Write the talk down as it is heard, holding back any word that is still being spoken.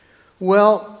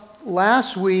Well,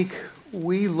 last week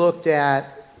we looked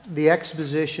at the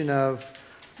exposition of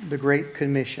the Great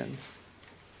Commission.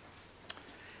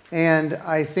 And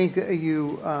I think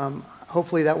that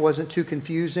hopefully that wasn't too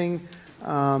confusing.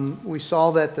 We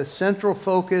saw that the central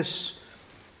focus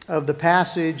of the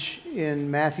passage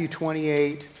in Matthew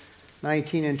 28,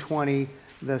 19 and 20,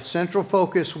 the central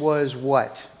focus was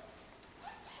what?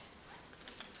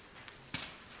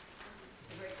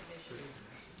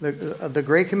 The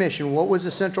Great Commission. What was the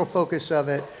central focus of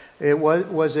it?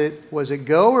 Was it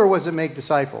go or was it make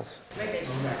disciples?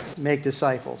 Make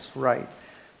disciples, right.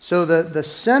 So the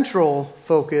central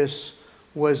focus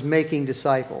was making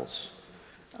disciples.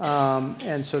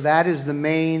 And so that is the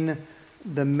main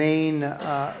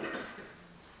that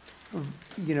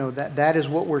is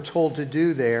what we're told to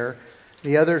do there.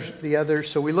 The other,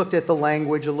 so we looked at the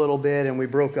language a little bit and we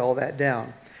broke all that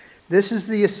down. This is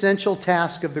the essential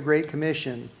task of the Great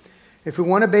Commission. If we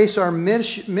want to base our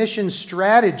mission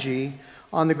strategy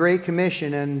on the Great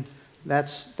Commission, and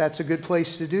that's a good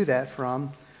place to do that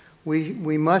from,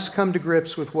 we must come to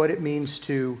grips with what it means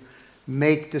to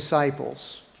make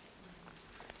disciples.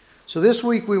 So this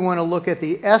week we want to look at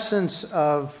the essence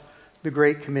of the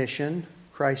Great Commission,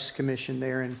 Christ's commission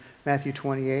there in Matthew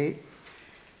 28.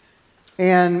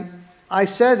 And I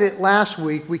said it last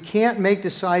week, we can't make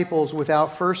disciples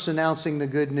without first announcing the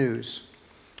good news.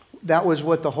 That was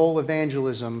what the whole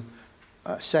evangelism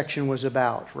section was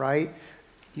about, right?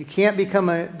 You can't become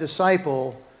a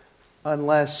disciple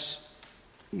unless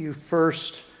you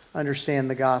first understand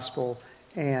the gospel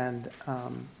and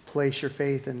place your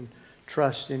faith and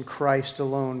trust in Christ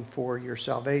alone for your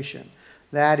salvation.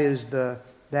 That is the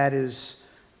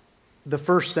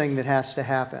first thing that has to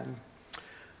happen.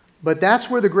 But that's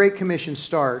where the Great Commission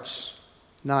starts,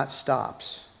 not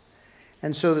stops.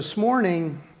 And so this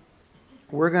morning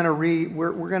we're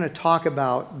going to talk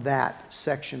about that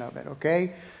section of it,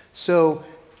 okay? So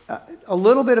a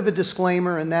little bit of a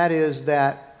disclaimer, and that is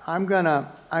that I'm going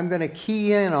to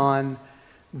key in on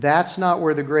that's not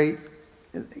where the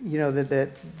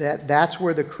that's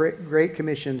where the Great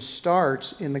Commission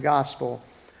starts in the gospel,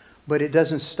 but it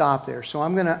doesn't stop there. So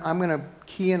I'm going to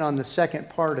key in on the second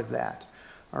part of that.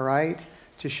 All right,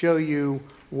 to show you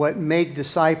what make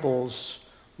disciples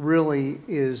really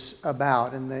is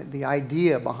about and the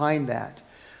idea behind that.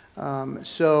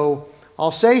 So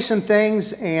I'll say some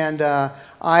things, and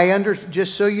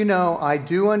just so you know, I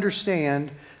do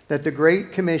understand that the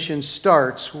Great Commission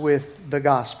starts with the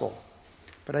gospel,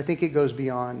 but I think it goes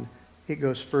beyond, it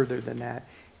goes further than that,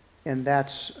 and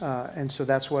so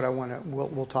that's what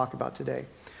we'll talk about today.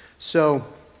 So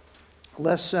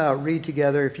let's read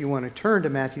together. If you want to turn to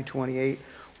Matthew 28,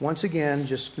 once again,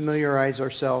 just familiarize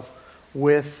ourselves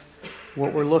with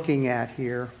what we're looking at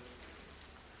here.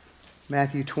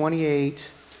 Matthew 28,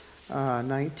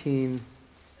 19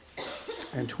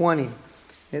 and 20.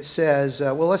 It says,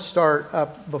 well, let's start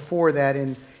up before that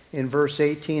in verse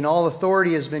 18. All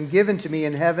authority has been given to me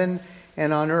in heaven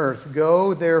and on earth.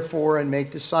 Go, therefore, and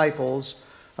make disciples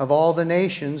of all the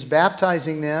nations,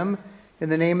 baptizing them in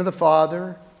the name of the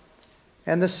Father,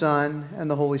 and the Son,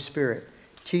 and the Holy Spirit,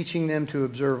 teaching them to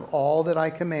observe all that I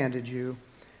commanded you.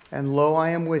 And lo, I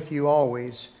am with you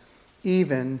always,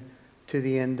 even to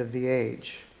the end of the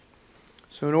age.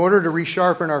 So in order to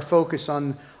resharpen our focus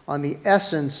on the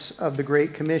essence of the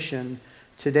Great Commission,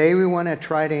 today we want to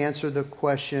try to answer the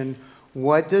question,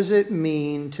 what does it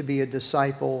mean to be a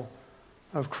disciple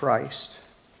of Christ?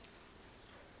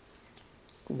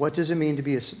 What does it mean to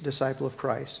be a disciple of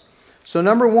Christ? So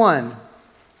number one,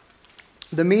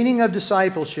 the meaning of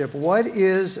discipleship. What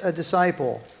is a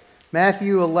disciple?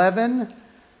 Matthew 11,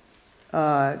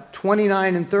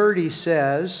 29 and 30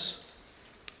 says,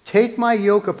 "Take my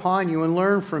yoke upon you and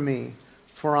learn from me,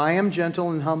 for I am gentle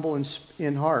and humble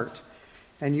in heart,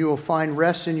 and you will find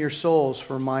rest in your souls,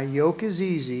 for my yoke is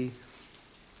easy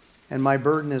and my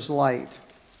burden is light."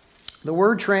 The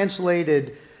word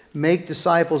translated make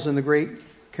disciples in the Great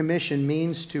Commission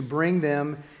means to bring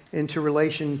them into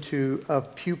relation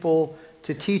of pupil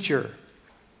to teacher,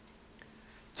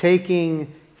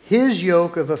 taking his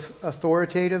yoke of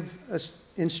authoritative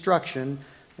instruction,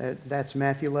 that's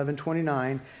Matthew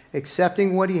 11:29,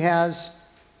 accepting what he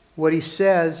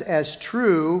says as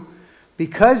true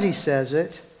because he says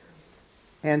it,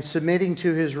 and submitting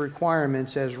to his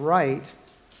requirements as right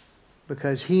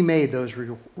because he made those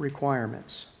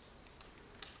requirements.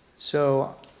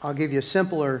 So I'll give you a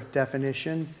simpler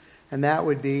definition, and that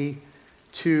would be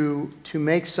to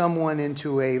make someone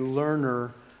into a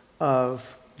learner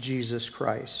of Jesus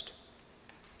Christ.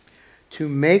 To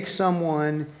make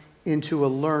someone into a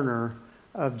learner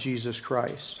of Jesus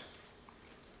Christ.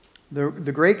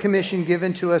 The Great Commission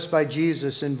given to us by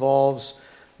Jesus involves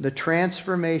the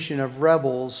transformation of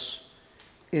rebels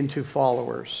into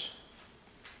followers.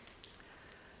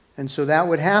 And so that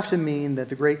would have to mean that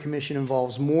the Great Commission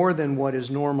involves more than what is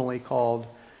normally called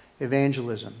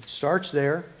evangelism. It starts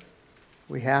there.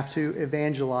 We have to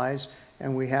evangelize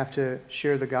and we have to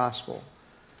share the gospel.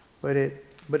 But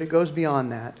it goes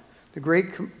beyond that. The Great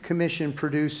Commission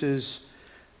produces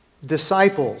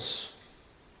disciples,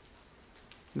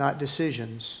 not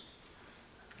decisions.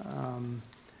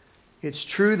 It's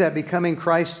true that becoming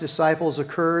Christ's disciples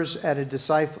occurs at a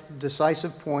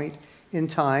decisive point in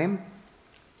time.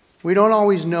 We don't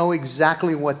always know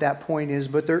exactly what that point is,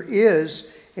 but there is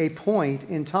a point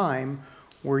in time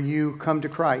where you come to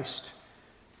Christ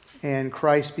and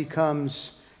Christ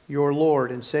becomes your Lord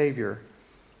and Savior.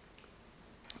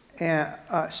 And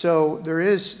so there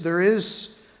is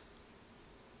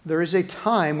a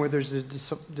time where there's a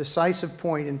decisive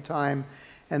point in time,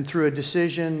 and through a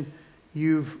decision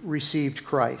you've received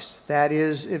Christ. That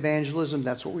is evangelism.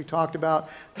 That's what we talked about.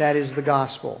 That is the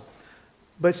gospel.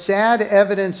 But sad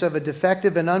evidence of a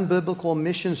defective and unbiblical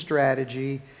mission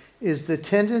strategy is the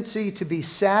tendency to be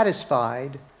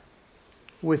satisfied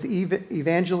with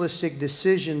evangelistic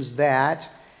decisions that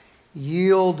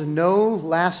yield no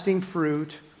lasting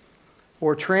fruit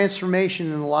or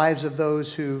transformation in the lives of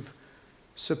those who've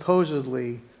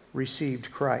supposedly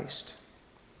received Christ.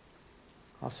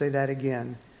 I'll say that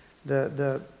again.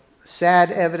 The sad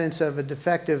evidence of a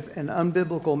defective and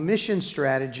unbiblical mission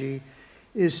strategy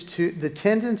is the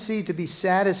tendency to be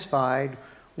satisfied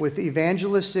with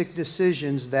evangelistic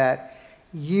decisions that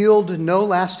yield no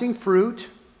lasting fruit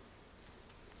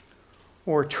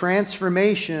or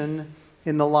transformation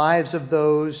in the lives of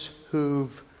those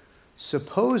who've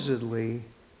supposedly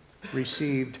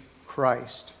received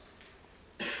Christ.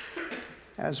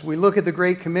 As we look at the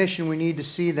Great Commission, we need to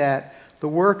see that the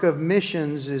work of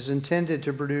missions is intended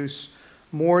to produce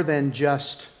more than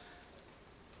just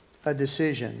a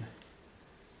decision.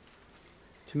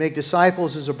 To make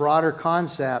disciples is a broader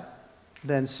concept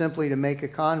than simply to make a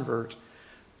convert.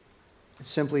 It's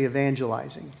simply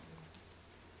evangelizing.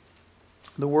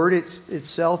 The word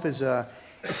itself is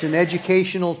it's an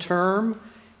educational term.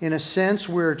 In a sense,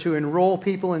 we're to enroll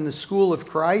people in the school of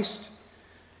Christ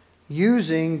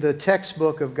using the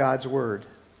textbook of God's Word.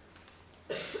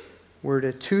 We're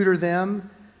to tutor them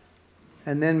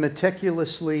and then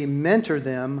meticulously mentor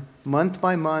them month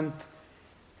by month,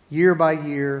 year by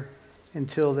year,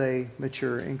 until they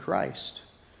mature in Christ.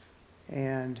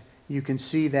 And you can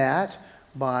see that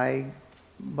by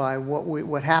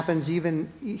what happens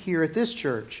even here at this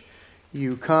church.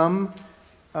 You come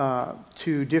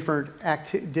to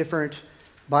different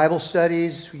Bible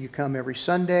studies. You come every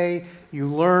Sunday. You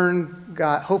learn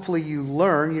God. Hopefully you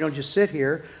learn. You don't just sit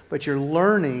here, but you're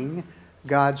learning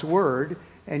God's Word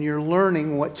and you're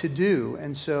learning what to do.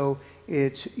 And so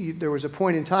there was a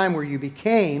point in time where you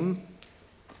became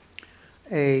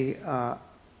a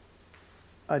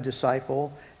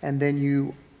disciple, and then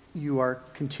you are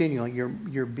continuing.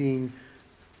 You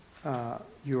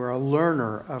are a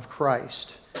learner of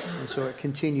Christ, and so it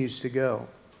continues to go.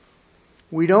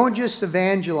 We don't just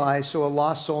evangelize so a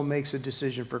lost soul makes a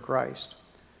decision for Christ.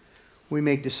 We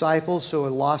make disciples so a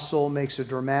lost soul makes a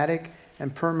dramatic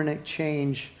and permanent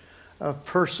change of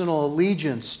personal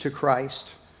allegiance to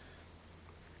Christ.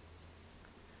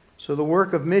 So the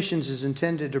work of missions is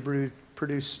intended to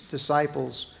produce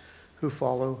disciples who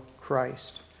follow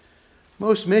Christ.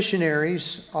 Most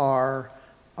missionaries are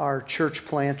church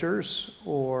planters,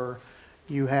 or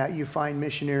you find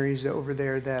missionaries over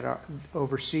there that are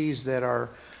overseas that are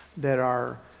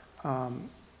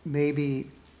maybe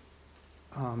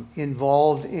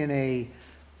involved in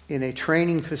a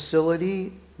training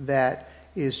facility that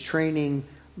is training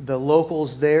the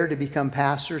locals there to become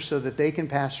pastors so that they can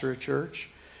pastor a church.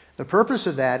 The purpose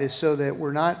of that is so that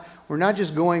we're not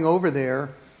just going over there,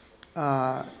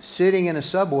 sitting in a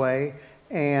subway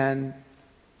and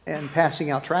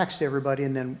passing out tracts to everybody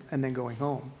and then going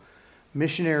home.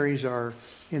 Missionaries are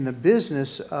in the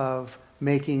business of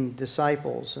making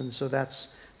disciples, and so that's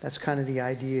kind of the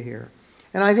idea here.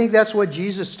 And I think that's what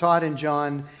Jesus taught in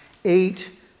John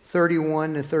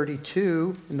 8:31 to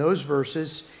 32. In those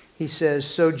verses, he says,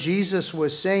 "So Jesus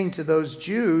was saying to those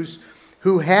Jews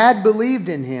who had believed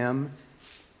in him,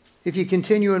 'If you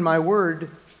continue in my word,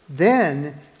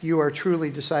 then you are truly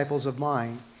disciples of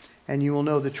mine, and you will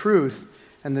know the truth,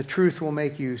 and the truth will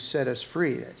make you set us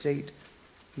free.'" That's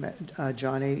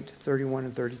John 8:31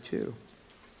 and 32.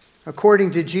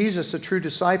 According to Jesus, a true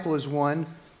disciple is one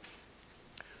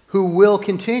who will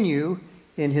continue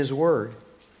in his word.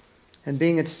 And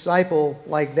being a disciple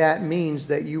like that means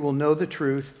that you will know the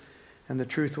truth, and the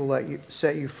truth will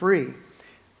set you free.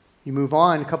 You move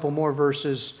on a couple more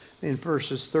verses, in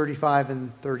verses 35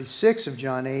 and 36 of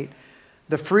John 8.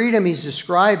 The freedom he's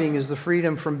describing is the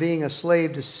freedom from being a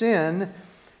slave to sin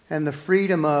and the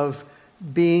freedom of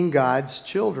being God's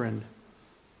children.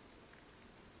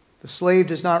 The slave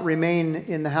does not remain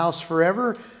in the house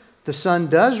forever. The Son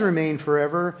does remain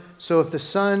forever. So if the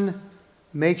Son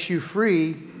makes you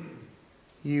free,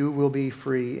 you will be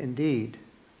free indeed.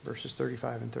 Verses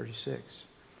 35 and 36.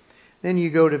 Then you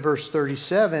go to verse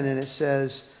 37 and it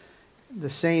says, the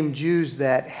same Jews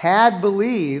that had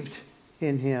believed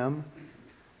in him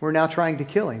were now trying to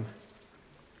kill him.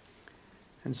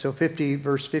 And so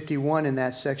verse 51 in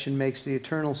that section makes the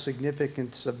eternal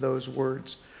significance of those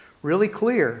words really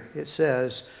clear. It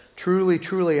says, truly,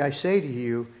 truly, I say to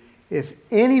you, if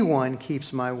anyone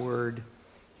keeps my word,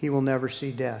 he will never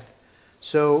see death.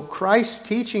 So Christ's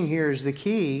teaching here is the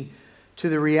key to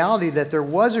the reality that there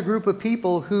was a group of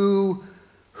people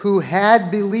who had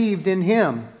believed in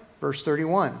him. Verse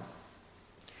 31.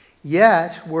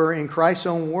 Yet were, in Christ's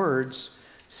own words,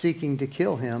 seeking to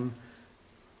kill him.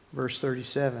 Verse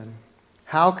 37.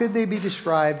 How could they be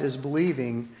described as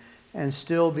believing and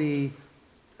still be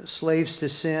slaves to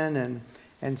sin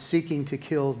and seeking to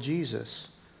kill Jesus?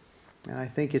 And I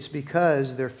think it's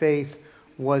because their faith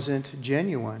wasn't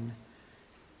genuine.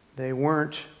 They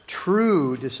weren't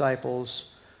true disciples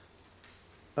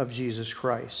of Jesus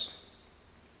Christ.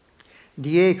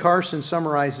 D.A. Carson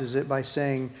summarizes it by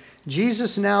saying,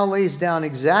 Jesus now lays down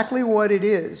exactly what it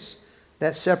is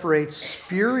that separates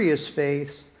spurious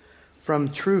faith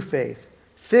from true faith,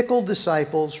 fickle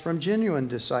disciples from genuine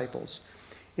disciples.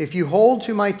 If you hold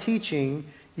to my teaching,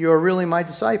 you are really my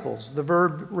disciples. The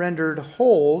verb rendered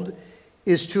hold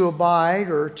is to abide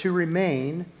or to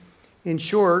remain. In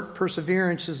short,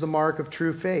 perseverance is the mark of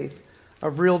true faith,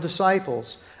 of real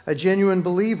disciples. A genuine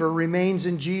believer remains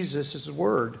in Jesus'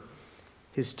 word,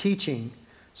 his teaching.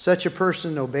 Such a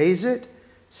person obeys it,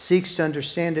 seeks to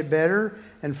understand it better,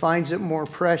 and finds it more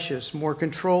precious, more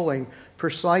controlling,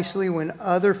 precisely when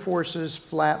other forces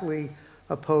flatly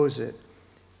oppose it.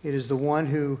 It is the one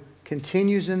who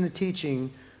continues in the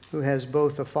teaching who has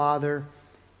both the Father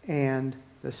and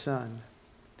the Son.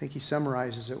 I think he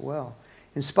summarizes it well.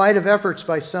 In spite of efforts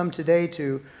by some today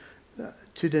to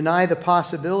deny the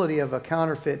possibility of a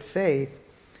counterfeit faith,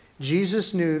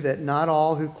 Jesus knew that not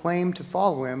all who claimed to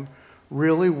follow him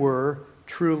really were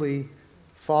truly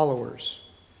followers.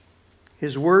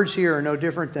 His words here are no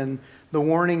different than the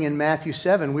warning in Matthew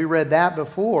 7. We read that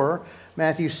before.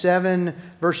 Matthew 7,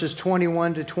 verses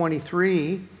 21 to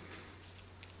 23.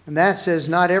 And that says,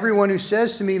 not everyone who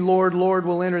says to me, Lord, Lord,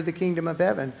 will enter the kingdom of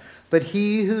heaven, but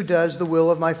he who does the will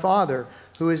of my Father,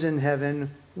 who is in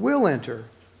heaven, will enter.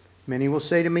 Many will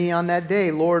say to me on that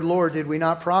day, Lord, Lord, did we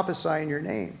not prophesy in your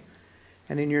name?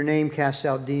 And in your name cast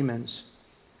out demons?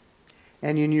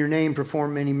 And in your name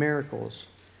perform many miracles?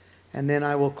 And then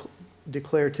I will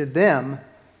declare to them,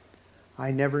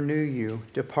 I never knew you.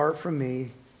 Depart from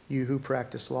me, you who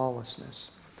practice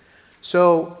lawlessness.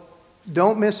 So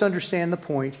don't misunderstand the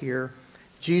point here.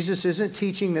 Jesus isn't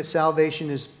teaching that salvation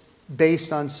is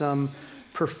based on some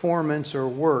performance or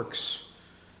works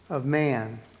of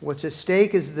man. What's at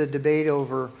stake is the debate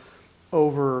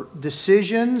over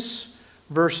decisions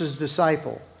versus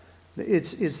disciple.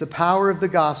 It's the power of the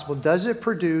gospel. Does it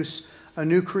produce a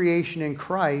new creation in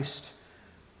Christ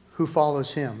who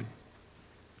follows him?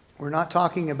 We're not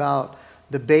talking about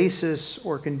the basis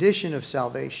or condition of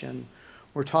salvation.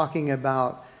 We're talking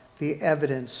about the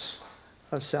evidence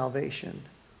of salvation.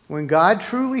 When God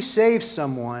truly saves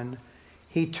someone,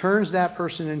 he turns that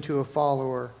person into a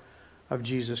follower of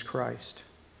Jesus Christ.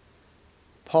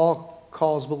 Paul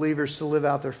calls believers to live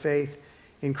out their faith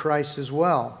in Christ as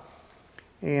well.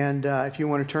 And if you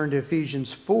want to turn to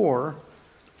Ephesians 4,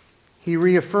 he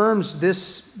reaffirms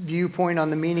this viewpoint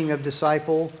on the meaning of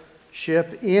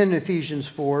discipleship in Ephesians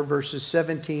 4, verses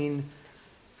 17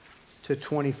 to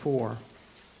 24.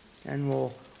 And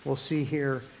we'll see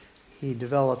here he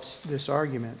develops this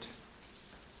argument.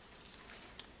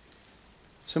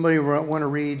 Somebody want to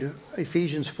read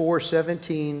Ephesians 4,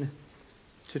 17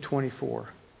 to 24.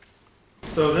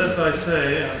 So this I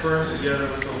say, and affirm together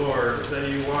with the Lord,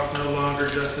 that you walk no longer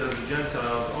just as the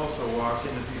Gentiles also walk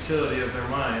in the futility of their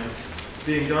mind,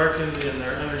 being darkened in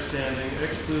their understanding,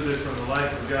 excluded from the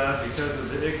life of God because of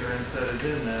the ignorance that is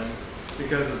in them,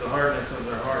 because of the hardness of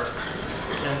their heart.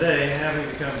 And they, having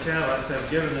become callous, have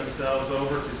given themselves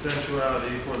over to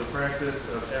sensuality for the practice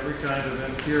of every kind of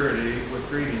impurity with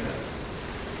greediness.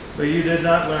 But you did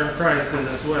not learn Christ in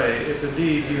this way, if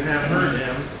indeed you have heard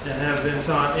him and have been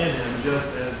taught in him,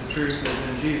 just as the truth is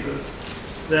in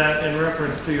Jesus, that in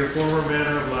reference to your former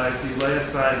manner of life you lay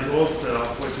aside the old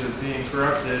self, which is being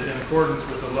corrupted in accordance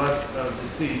with the lust of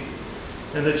deceit,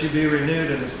 and that you be renewed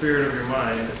in the spirit of your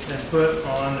mind, and put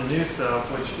on the new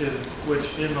self,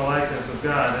 which in the likeness of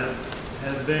God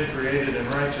has been created in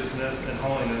righteousness and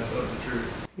holiness of the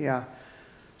truth. Yeah.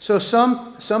 So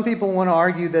some people want to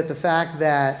argue that the fact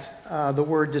that the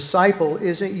word disciple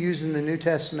isn't used in the New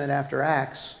Testament after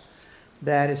Acts,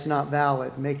 that it's not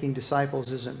valid. Making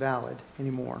disciples isn't valid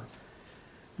anymore.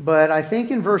 But I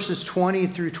think in verses 20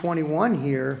 through 21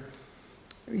 here,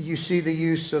 you see the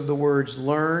use of the words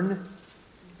learn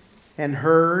and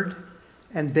heard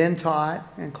and been taught,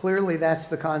 and clearly that's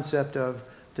the concept of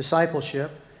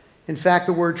discipleship. In fact,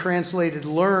 the word translated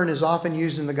learn is often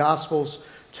used in the Gospels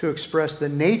to express the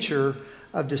nature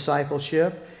of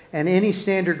discipleship, and any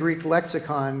standard Greek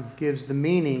lexicon gives the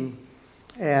meaning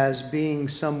as being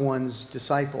someone's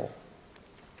disciple.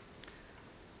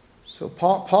 So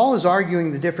Paul is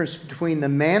arguing the difference between the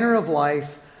manner of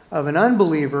life of an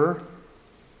unbeliever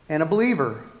and a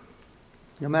believer.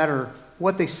 No matter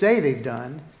what they say they've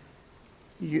done,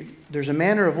 there's a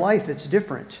manner of life that's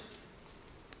different.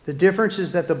 The difference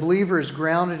is that the believer is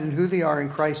grounded in who they are in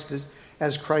Christ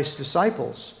as Christ's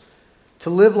disciples. To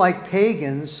live like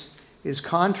pagans is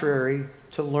contrary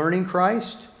to learning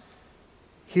Christ,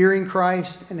 hearing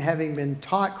Christ, and having been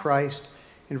taught Christ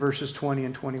in verses 20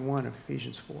 and 21 of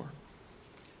Ephesians 4.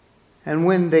 And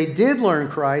when they did learn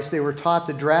Christ, they were taught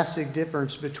the drastic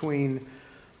difference between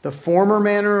the former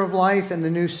manner of life and the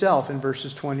new self in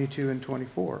verses 22 and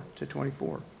 24 to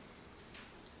 24.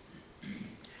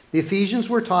 The Ephesians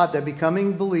were taught that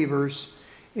becoming believers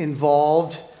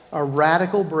involved a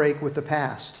radical break with the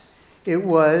past. It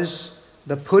was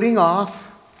the putting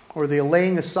off or the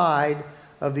laying aside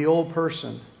of the old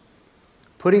person.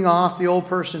 Putting off the old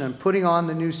person and putting on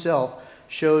the new self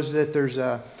shows that there's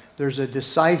a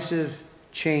decisive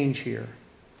change here.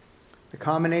 The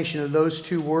combination of those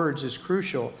two words is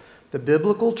crucial. The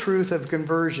biblical truth of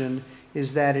conversion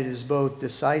is that it is both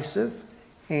decisive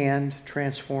and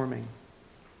transforming.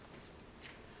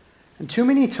 And too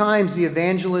many times the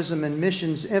evangelism and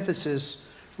missions emphasis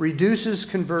reduces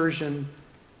conversion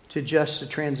to just a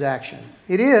transaction.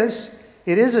 It is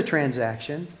a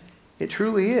transaction. It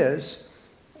truly is.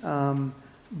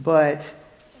 But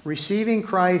receiving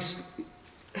Christ,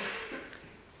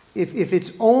 if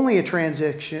it's only a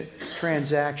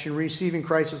transaction, receiving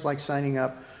Christ is like signing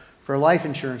up for a life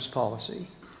insurance policy,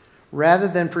 rather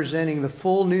than presenting the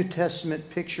full New Testament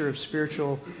picture of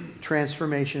spiritual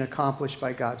transformation accomplished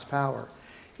by God's power.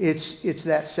 It's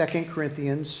that 2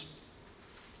 Corinthians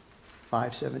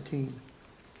 5:17.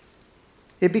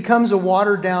 It becomes a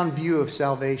watered-down view of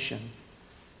salvation.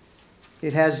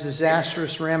 It has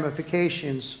disastrous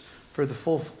ramifications for the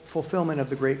fulfillment of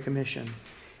the Great Commission.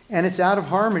 And it's out of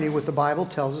harmony with the Bible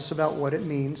tells us about what it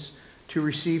means to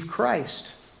receive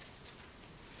Christ.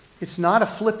 It's not a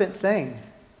flippant thing.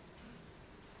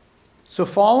 So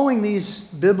following these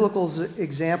biblical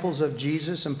examples of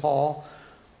Jesus and Paul,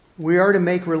 we are to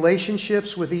make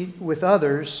relationships with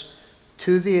others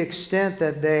to the extent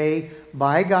that they,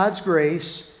 by God's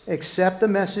grace, accept the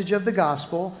message of the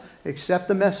gospel, accept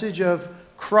the message of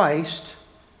Christ,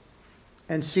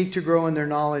 and seek to grow in their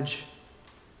knowledge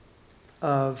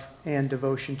of and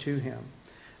devotion to Him.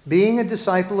 Being a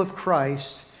disciple of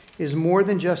Christ is more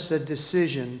than just a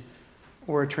decision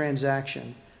or a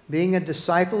transaction. Being a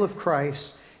disciple of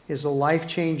Christ is a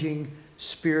life-changing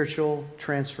spiritual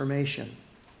transformation.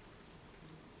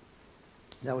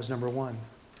 That was number one.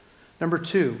 Number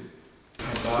two.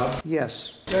 Bob?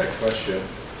 Yes. I got a question.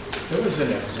 There was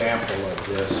an example of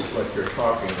this, what you're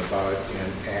talking about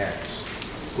in Acts,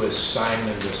 with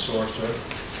Simon the sorcerer.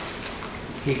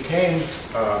 He came,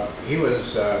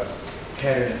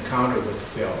 had an encounter with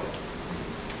Philip.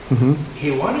 Mm-hmm.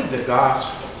 He wanted the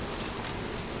gospel.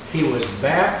 He was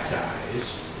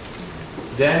baptized.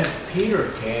 Then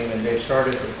Peter came and they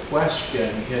started to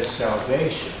question his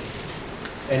salvation.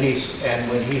 And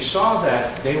when he saw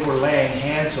that they were laying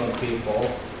hands on people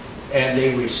and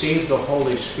they received the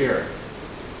Holy Spirit,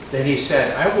 then he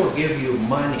said, I will give you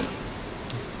money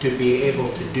to be able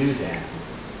to do that.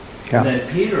 Yeah. And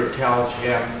then Peter tells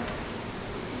him,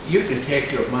 you can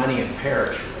take your money and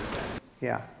perish with it.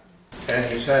 Yeah.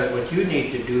 And he says, what you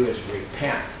need to do is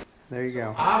repent. There you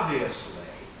go. Obviously,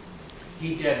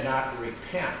 he did not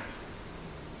repent,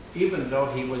 even though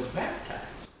he was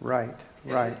baptized. Right.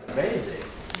 It's amazing.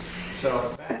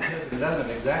 So baptism doesn't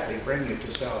exactly bring you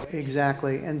to salvation.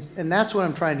 Exactly. And that's what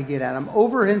I'm trying to get at. I'm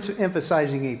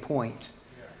overemphasizing a point.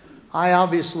 I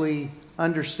obviously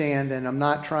understand, and I'm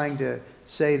not trying to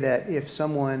say that if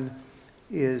someone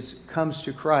comes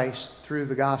to Christ through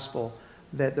the gospel,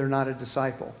 that they're not a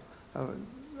disciple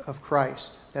of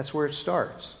Christ. That's where it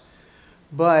starts.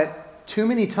 But too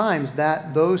many times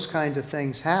those kind of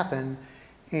things happen,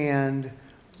 and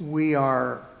we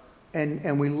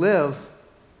live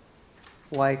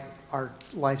like our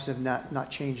lives have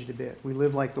not changed a bit. We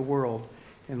live like the world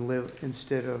and live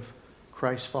instead of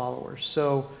Christ followers.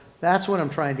 So that's what I'm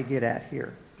trying to get at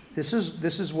here. This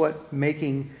is what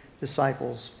making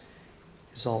disciples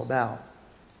is all about.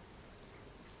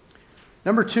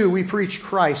 Number 2, we preach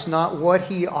Christ, not what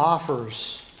he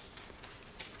offers.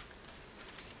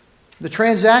 The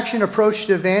transaction approach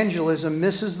to evangelism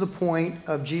misses the point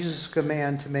of Jesus'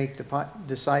 command to make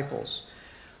disciples.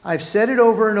 I've said it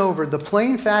over and over. The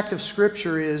plain fact of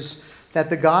Scripture is that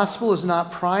the gospel is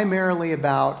not primarily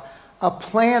about a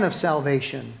plan of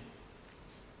salvation.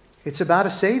 It's about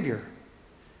a Savior.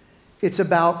 It's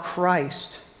about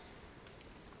Christ.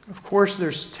 Of course,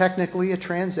 there's technically a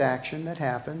transaction that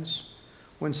happens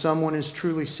when someone is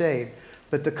truly saved.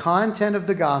 But the content of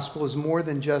the gospel is more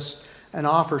than just an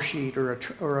offer sheet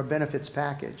or a benefits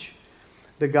package.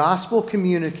 The gospel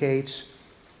communicates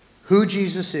who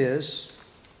Jesus is,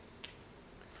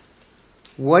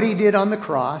 what he did on the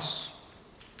cross,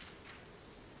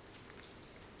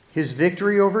 his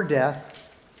victory over death,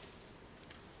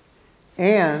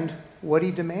 and what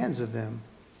he demands of them,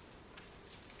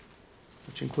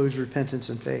 which includes repentance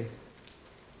and faith.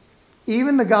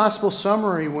 Even the gospel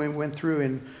summary we went through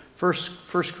in 1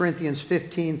 Corinthians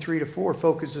 15, 3-4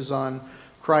 focuses on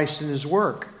Christ and his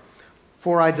work.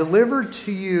 For I delivered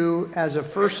to you as of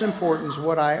first importance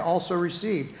what I also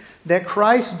received, that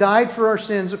Christ died for our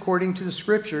sins according to the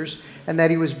Scriptures, and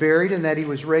that he was buried, and that he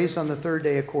was raised on the third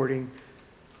day according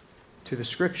to the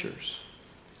Scriptures.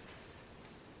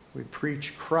 We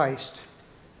preach Christ,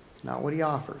 not what he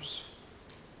offers.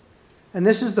 And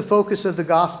this is the focus of the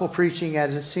gospel preaching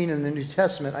as it's seen in the New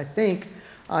Testament. I think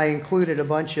I included a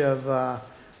bunch of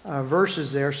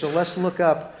verses there, so let's look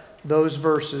up those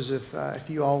verses if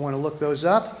you all want to look those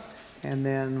up. And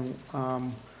then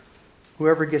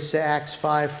whoever gets to Acts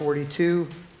 5:42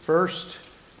 first,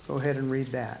 go ahead and read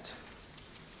that.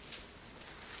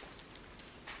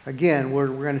 Again, we're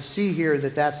going to see here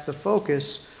that that's the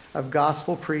focus of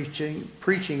gospel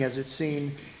preaching as it's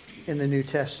seen in the New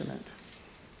Testament.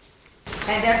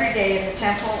 And every day in the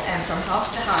temple and from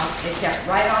house to house they kept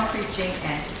right on preaching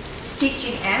and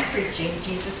teaching and preaching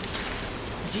Jesus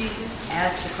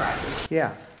as the Christ.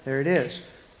 Yeah, there it is.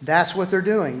 That's what they're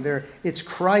doing. It's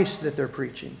Christ that they're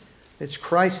preaching. It's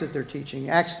Christ that they're teaching.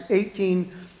 Acts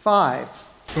 18:5.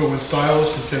 But when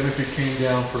Silas and Timothy came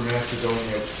down from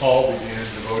Macedonia, Paul began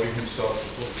devoting himself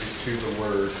to the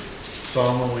word,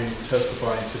 solemnly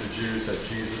testifying to the Jews that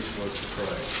Jesus was the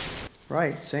Christ.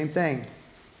 Right, same thing.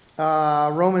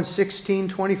 Romans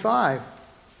 16:25.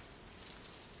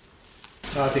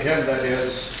 To him that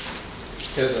is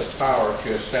a power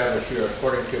to establish you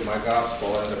according to my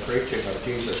gospel and the preaching of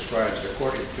Jesus Christ,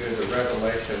 according to the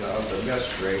revelation of the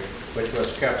mystery, which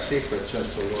was kept secret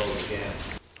since the world began.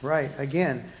 Right,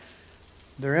 again,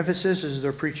 their emphasis is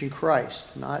they're preaching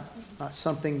Christ, not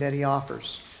something that he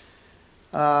offers.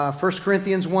 1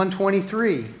 Corinthians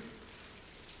 1:23.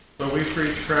 But we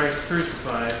preach Christ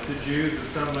crucified, to Jews a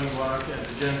stumbling block, and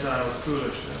to Gentiles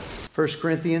foolishness. 1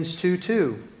 Corinthians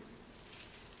 2:2.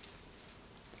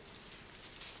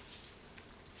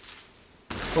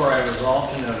 For I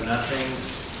resolved to know nothing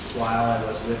while I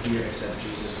was with you except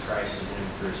Jesus Christ and him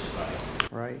crucified.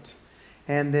 Right.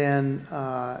 And then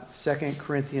 2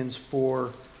 Corinthians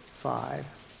 4:5.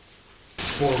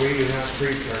 For we do not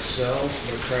preach ourselves,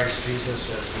 but Christ Jesus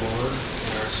as Lord,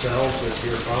 and ourselves as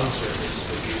your bondservants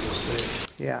for Jesus' sake.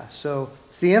 Yeah, so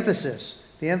it's the emphasis.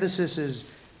 The emphasis is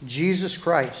Jesus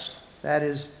Christ. That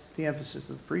is the emphasis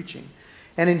of the preaching.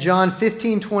 And in John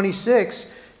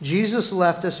 15:26, Jesus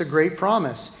left us a great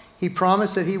promise. He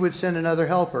promised that he would send another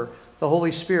helper, the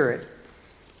Holy Spirit,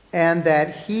 and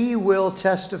that he will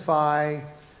testify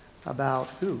about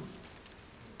who?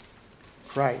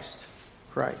 Christ.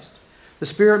 Christ. The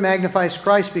Spirit magnifies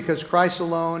Christ because Christ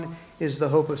alone is the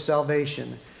hope of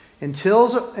salvation.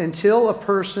 Until a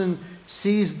person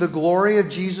sees the glory of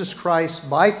Jesus Christ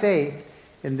by faith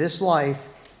in this life,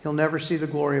 he'll never see the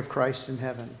glory of Christ in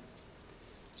heaven.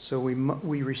 So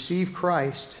we receive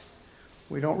Christ.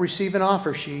 We don't receive an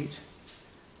offer sheet.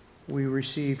 We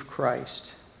receive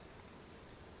Christ.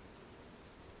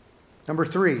 Number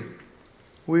 3,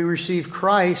 we receive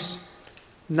Christ,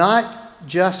 not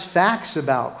just facts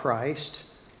about Christ.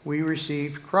 We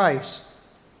receive Christ.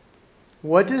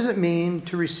 What does it mean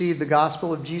to receive the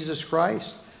gospel of Jesus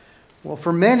Christ? Well,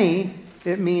 for many,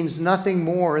 it means nothing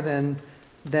more than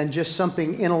just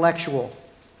something intellectual.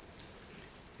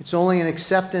 It's only an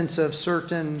acceptance of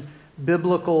certain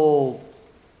biblical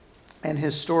and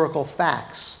historical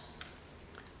facts.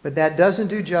 But that doesn't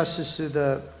do justice to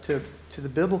the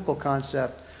biblical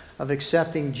concept of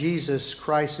accepting Jesus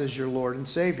Christ as your Lord and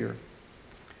Savior.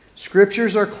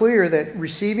 Scriptures are clear that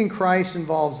receiving Christ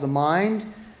involves the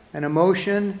mind, an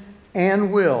emotion,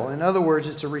 and will. In other words,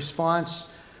 it's a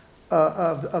response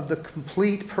of the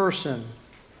complete person.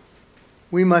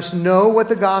 We must know what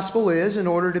the gospel is in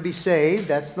order to be saved.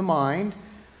 That's the mind.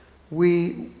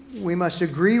 We must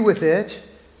agree with it.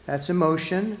 That's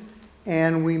emotion.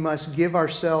 And we must give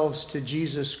ourselves to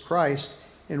Jesus Christ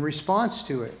in response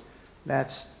to it.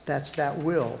 That's that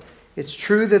will. It's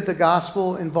true that the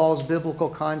gospel involves biblical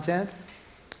content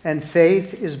and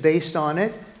faith is based on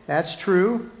it. That's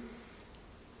true.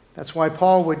 That's why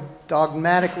Paul would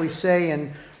dogmatically say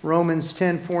in Romans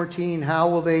 10:14, how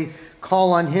will they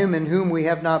call on him in whom we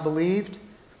have not believed?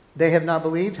 They have not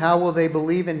believed. How will they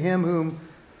believe in him whom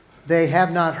they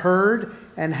have not heard?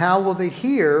 And how will they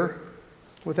hear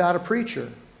without a preacher?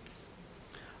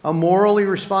 A morally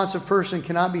responsive person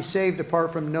cannot be saved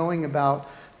apart from knowing about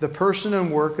the person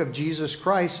and work of Jesus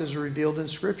Christ as revealed in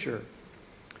Scripture.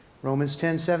 Romans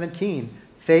 10:17,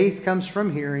 faith comes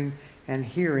from hearing, and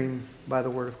hearing by the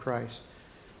word of Christ.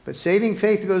 But saving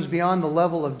faith goes beyond the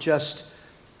level of just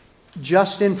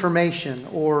information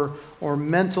or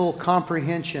mental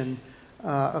comprehension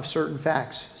of certain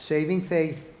facts. Saving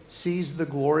faith sees the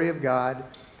glory of God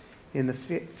in the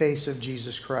face of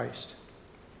Jesus Christ.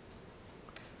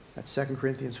 That's 2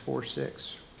 Corinthians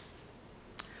 4:6.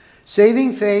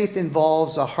 Saving faith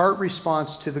involves a heart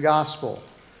response to the gospel.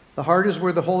 The heart is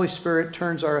where the Holy Spirit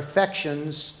turns our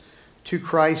affections to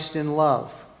Christ in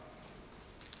love.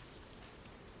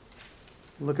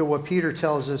 Look at what Peter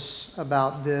tells us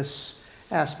about this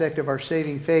aspect of our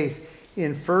saving faith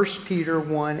in 1 Peter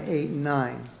 1:8 and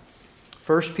 9.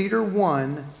 1 Peter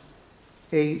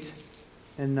 1:8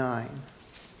 and 9.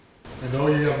 And though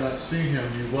you have not seen him,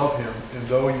 you love him. And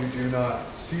though you do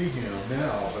not see him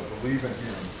now, but believe in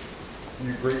him,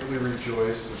 you greatly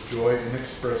rejoice with joy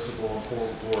inexpressible and full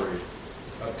of glory,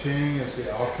 obtaining as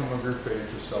the outcome of your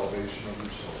faith the salvation of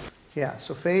your soul. Yeah,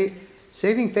 so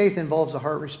saving faith involves a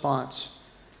heart response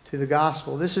to the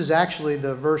gospel. This is actually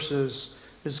the verses,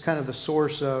 this is kind of the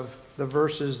source of the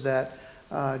verses that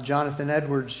Jonathan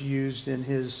Edwards used in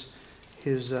his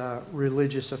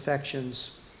religious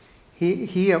affections.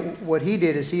 What he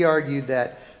did is he argued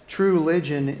that true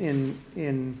religion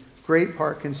in great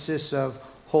part consists of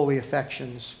holy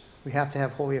affections. We have to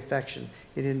have holy affection.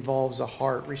 It involves a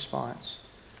heart response.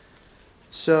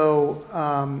 So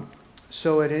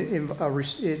it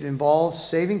involves,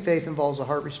 saving faith involves a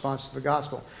heart response to the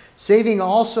gospel. Saving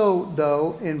also,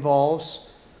 though, involves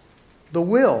the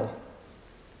will.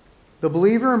 The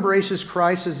believer embraces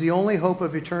Christ as the only hope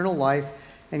of eternal life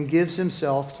and gives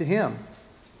himself to him.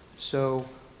 So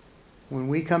when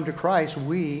we come to Christ,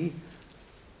 we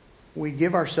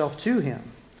give ourselves to him.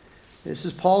 This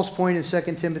is Paul's point in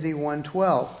 2 Timothy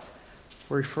 1:12,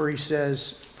 where he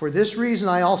says, "For this reason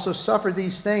I also suffer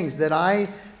these things, that I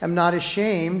am not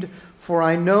ashamed, for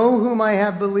I know whom I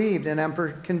have believed, and am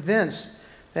convinced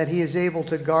that he is able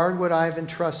to guard what I have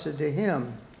entrusted to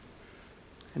him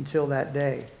until that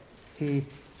day."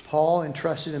 Paul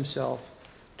entrusted himself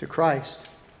to Christ.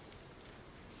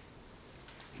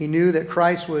 He knew that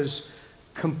Christ was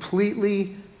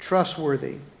completely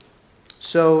trustworthy.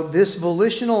 So this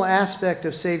volitional aspect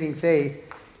of saving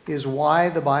faith is why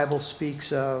the Bible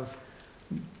speaks of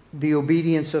the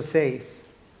obedience of faith.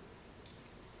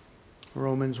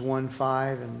 Romans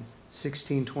 1:5 and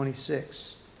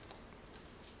 16:26.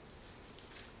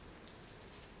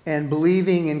 And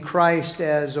believing in Christ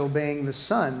as obeying the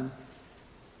Son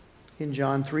in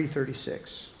John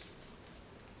 3:36.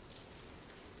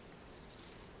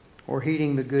 Or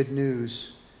heeding the good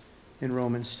news in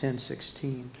Romans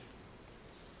 10:16.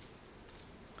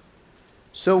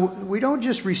 So we don't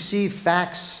just receive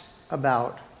facts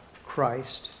about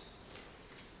Christ.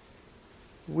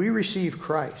 We receive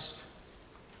Christ.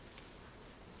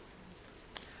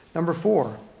 Number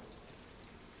 4,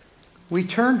 we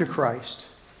turn to Christ.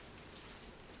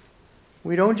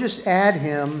 We don't just add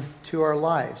him to our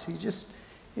lives. He's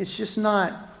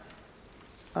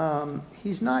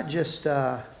not just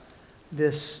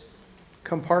this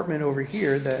compartment over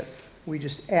here that we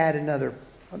just add another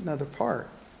part.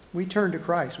 We turn to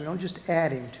Christ. We don't just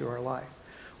add him to our life.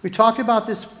 We talked about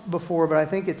this before, but I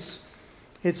think it's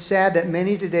sad that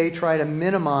many today try to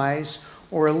minimize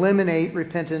or eliminate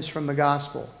repentance from the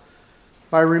gospel.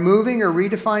 By removing or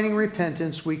redefining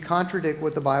repentance, we contradict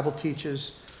what the Bible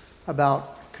teaches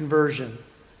about conversion.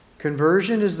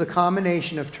 Conversion is the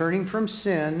combination of turning from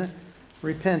sin,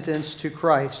 repentance, to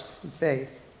Christ, and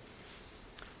faith.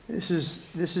 This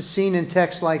is seen in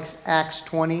texts like Acts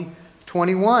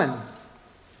 20:21,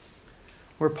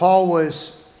 where Paul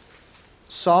was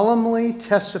solemnly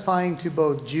testifying to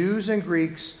both Jews and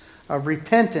Greeks of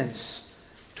repentance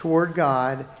toward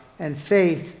God and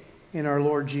faith in our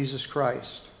Lord Jesus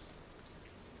Christ.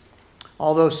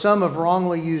 Although some have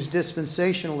wrongly used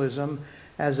dispensationalism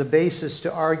as a basis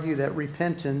to argue that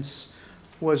repentance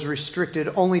was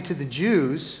restricted only to the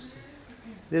Jews,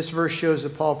 this verse shows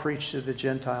that Paul preached to the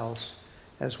Gentiles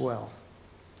as well.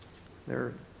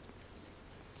 It's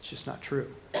just not true.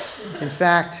 In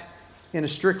fact, in a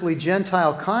strictly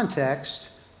Gentile context,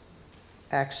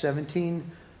 Acts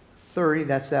 17:30,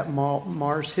 that's that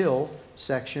Mars Hill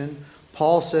section,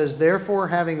 Paul says, "Therefore,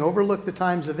 having overlooked the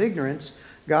times of ignorance,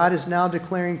 God is now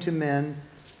declaring to men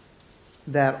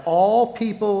that all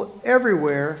people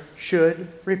everywhere should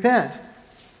repent."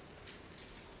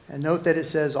 And note that it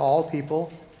says all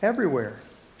people everywhere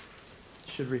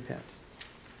should repent.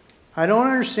 I don't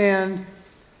understand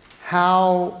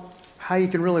how you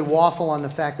can really waffle on the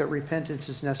fact that repentance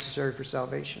is necessary for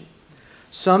salvation.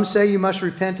 Some say you must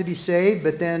repent to be saved,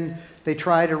 but then they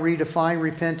try to redefine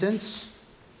repentance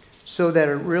so that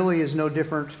it really is no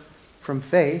different from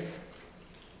faith.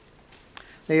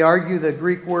 They argue the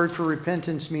Greek word for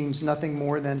repentance means nothing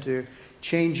more than to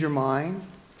change your mind.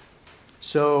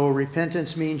 So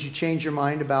repentance means you change your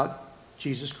mind about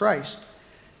Jesus Christ.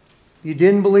 You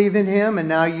didn't believe in Him, and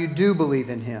now you do believe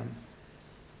in Him.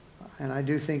 And I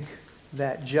do think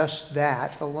that just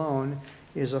that alone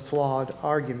is a flawed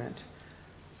argument.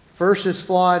 First, it's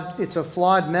a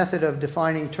flawed method of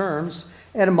defining terms.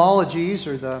 Etymologies,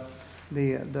 or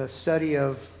the study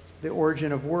of the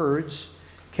origin of words,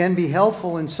 can be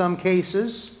helpful in some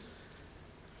cases,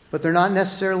 but they're not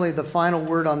necessarily the final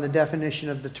word on the definition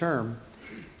of the term.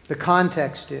 The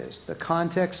context is. The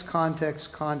context.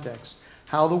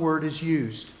 How the word is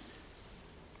used.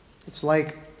 It's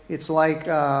like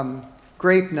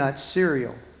grape nuts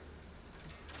cereal.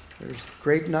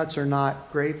 Grape nuts are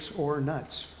not grapes or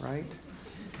nuts, right?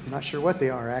 I'm not sure what they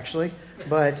are actually,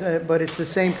 but it's the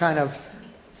same kind of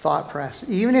thought process.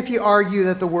 Even if you argue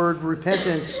that the word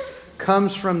repentance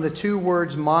comes from the two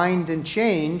words mind and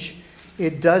change,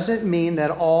 it doesn't mean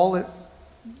that all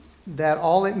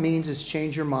it means is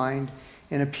change your mind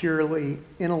in a purely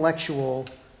intellectual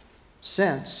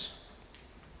sense.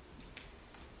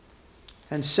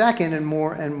 And second, even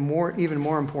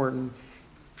more important,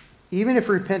 even if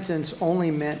repentance only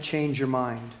meant change your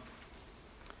mind,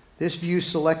 this view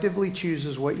selectively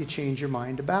chooses what you change your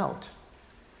mind about.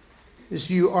 This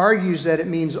view argues that it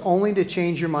means only to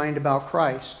change your mind about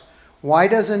Christ. Why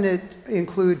doesn't it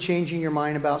include changing your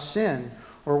mind about sin?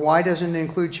 Or why doesn't it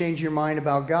include changing your mind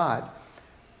about God?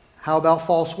 How about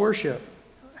false worship?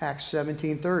 Acts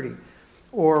 17:30.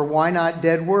 Or why not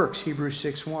dead works? Hebrews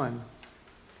 6:1.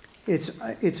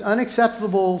 It's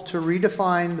unacceptable to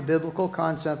redefine the biblical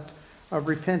concept of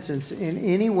repentance in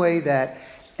any way that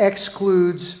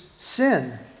excludes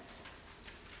sin.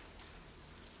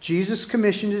 Jesus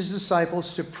commissioned His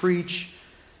disciples to preach,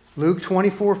 Luke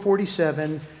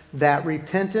 24:47, that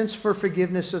repentance for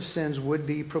forgiveness of sins would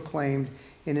be proclaimed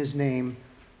in His name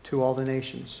to all the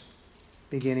nations,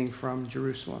 beginning from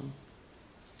Jerusalem.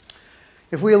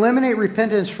 If we eliminate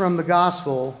repentance from the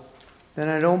gospel, then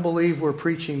I don't believe we're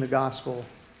preaching the gospel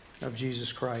of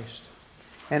Jesus Christ.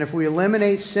 And if we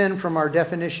eliminate sin from our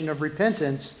definition of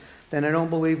repentance, then I don't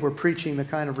believe we're preaching the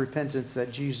kind of repentance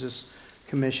that Jesus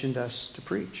commissioned us to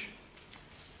preach.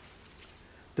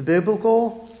 The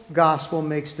biblical gospel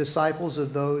makes disciples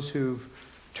of those who've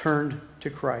turned to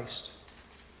Christ.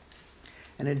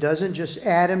 And it doesn't just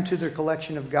add them to their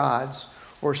collection of gods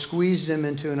or squeeze them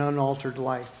into an unaltered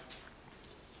life.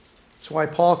 That's why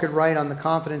Paul could write on the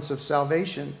confidence of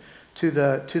salvation to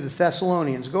the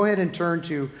Thessalonians. Go ahead and turn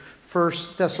to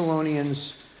 1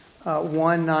 Thessalonians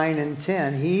 1, 9, and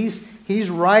 10. He's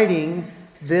writing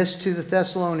this to the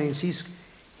Thessalonians.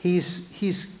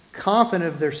 He's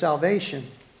confident of their salvation.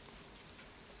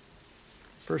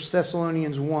 1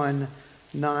 Thessalonians 1,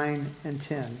 9, and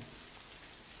 10.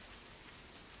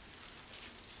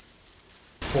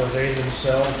 For they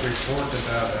themselves report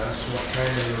about us what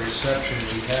kind of a reception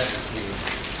we had with you,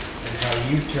 and how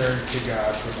you turned to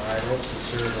God from idols to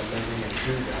serve a living and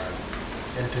true God,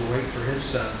 and to wait for His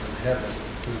Son from heaven,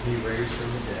 whom He raised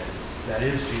from the dead, that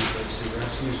is Jesus, who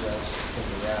rescues us from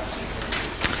the wrath to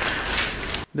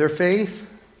come. Their faith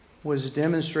was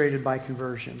demonstrated by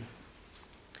conversion.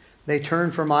 They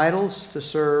turned from idols to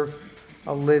serve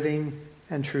a living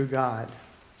and true God.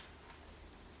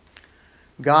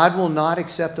 God will not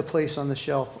accept a place on the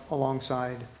shelf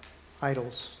alongside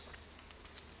idols.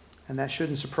 And that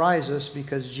shouldn't surprise us,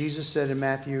 because Jesus said in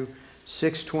Matthew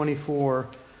 6:24,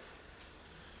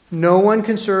 "No one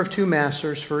can serve two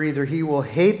masters, for either he will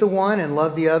hate the one and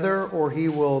love the other, or he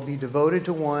will be devoted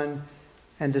to one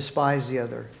and despise the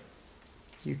other.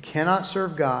 You cannot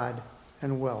serve God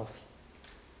and wealth."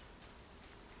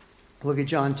 Look at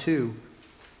John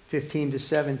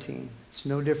 2:15-17. It's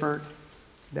no different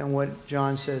than what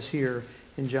John says here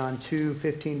in John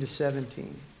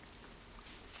 2:15-17.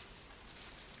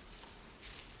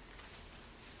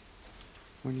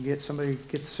 When you get somebody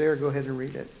gets there, go ahead and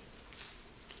read it.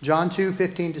 John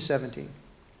 2:15-17.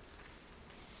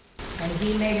 And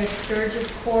he made a scourge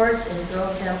of cords and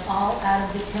drove them all out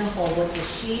of the temple with the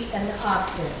sheep and the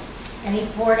oxen. And he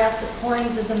poured out the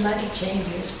coins of the money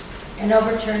changers and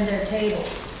overturned their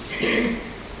tables.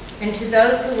 And to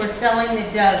those who were selling the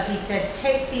doves, he said,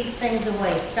 "Take these things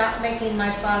away. Stop making my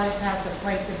Father's house a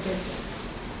place of business."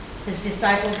 His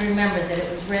disciples remembered that it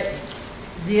was written,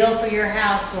 "Zeal for your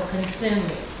house will consume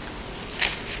me."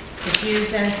 The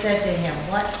Jews then said to him,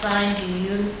 "What sign do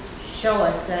you show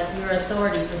us that your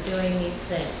authority for doing these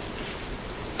things?"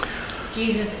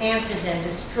 Jesus answered them,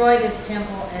 "Destroy this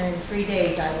temple, and in 3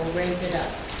 days I will raise it up."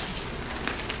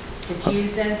 The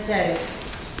Jews then said, "It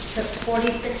took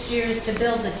 46 years to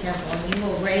build the temple, and you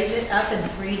will raise it up in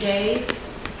 3 days?"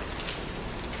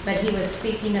 But he was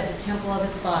speaking of the temple of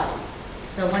his body.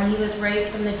 So when he was raised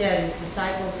from the dead, his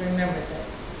disciples remembered that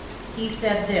he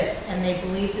said this, and they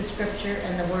believed the scripture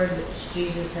and the word which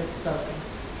Jesus had spoken.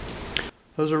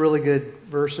 Those are really good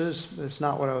verses. That's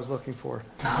not what I was looking for.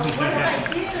 Oh,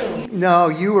 what did I do? No,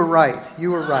 you were right.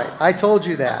 You were right. I told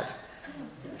you that.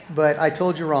 But I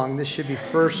told you wrong. This should be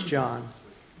 1 John.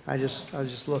 I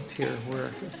just looked here.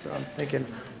 So I'm thinking,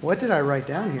 what did I write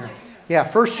down here? Yeah,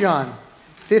 1 John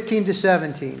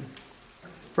 15-17.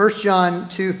 1 John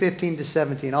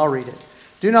 2:15-17. I'll read it.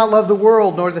 "Do not love the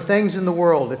world, nor the things in the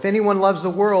world. If anyone loves the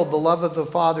world, the love of the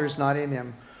Father is not in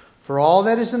him. For all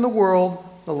that is in the world,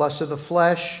 the lust of the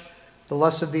flesh, the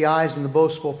lust of the eyes, and the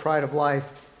boastful pride of life,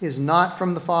 is not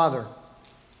from the Father,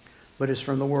 but is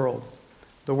from the world.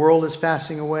 The world is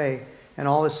passing away, and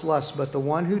all its lust, but the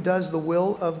one who does the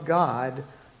will of God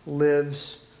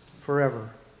lives forever."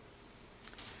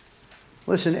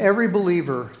 Listen, every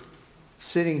believer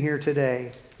sitting here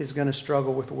today is going to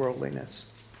struggle with worldliness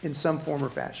in some form or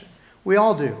fashion. We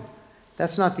all do.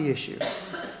 That's not the issue.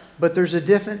 But there's a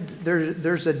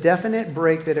definite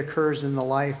break that occurs in the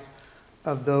life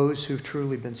of those who've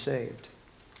truly been saved.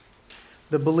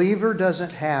 The believer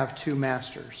doesn't have two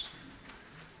masters,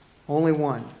 only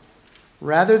one.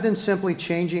 Rather than simply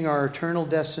changing our eternal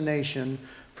destination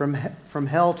from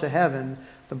hell to heaven,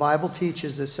 the Bible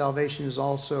teaches that salvation is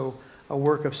also a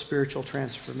work of spiritual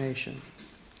transformation.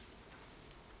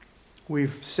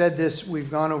 We've said this,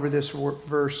 we've gone over this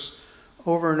verse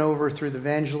over and over through the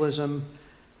evangelism.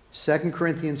 2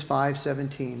 Corinthians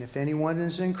 5:17. "If anyone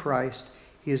is in Christ,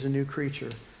 he is a new creature.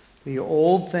 The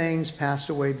old things passed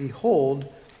away.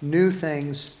 Behold, new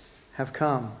things have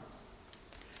come."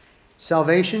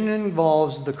 Salvation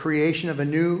involves the creation of a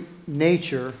new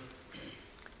nature,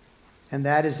 and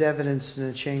that is evidenced in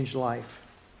a changed life.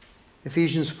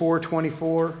 Ephesians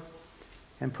 4:24,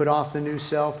 "And put off the new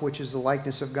self, which is the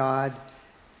likeness of God,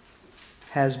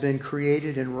 has been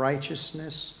created in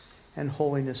righteousness and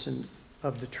holiness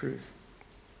of the truth."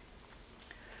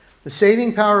 The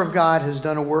saving power of God has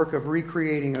done a work of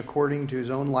recreating according to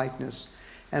his own likeness,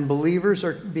 and believers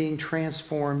are being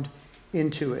transformed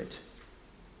into it.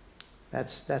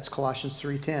 That's Colossians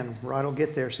 3:10. Rod will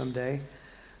get there someday.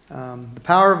 The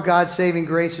power of God's saving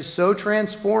grace is so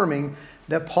transforming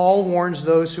that Paul warns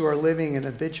those who are living in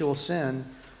habitual sin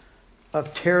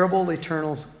of terrible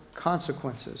eternal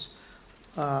consequences.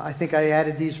 I think I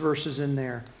added these verses in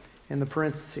there in the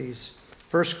parentheses.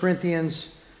 1 Corinthians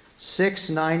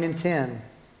 6:9 and 10.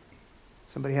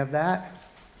 Somebody have that?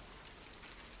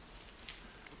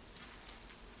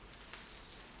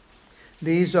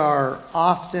 These are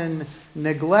often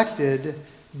neglected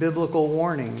biblical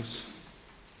warnings,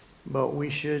 but we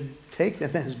should take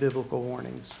them as biblical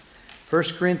warnings.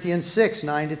 1 Corinthians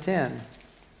 6:9 to 10.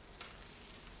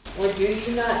 Or do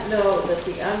you not know that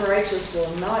the unrighteous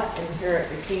will not inherit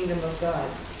the kingdom of God?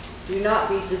 Do not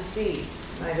be deceived.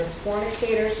 Neither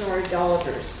fornicators, nor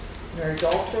idolaters, nor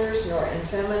adulterers, nor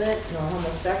effeminate, nor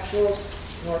homosexuals,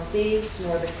 nor thieves,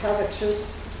 nor the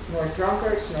covetous, nor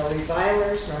drunkards, nor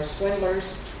revilers, nor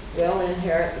swindlers will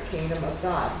inherit the kingdom of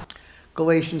God.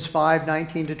 Galatians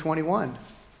 5:19 to 21.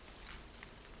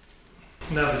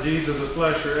 Now the deeds of the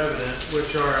flesh are evident,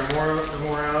 which are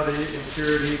immorality,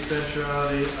 impurity,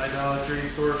 sensuality, idolatry,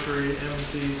 sorcery,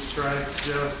 enmity, strife,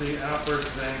 jealousy,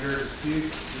 outbursts of anger,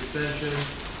 disputes, dissensions,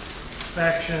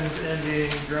 factions,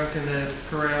 envying, drunkenness,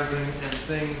 carousing, and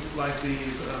things like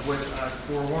these, of which I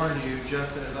forewarn you,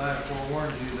 just as I have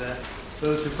forewarned you, that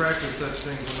those who practice such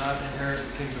things will not inherit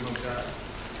the kingdom of God.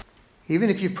 Even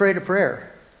if you've prayed a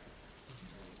prayer,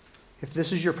 if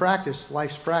this is your practice,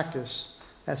 life's practice,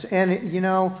 I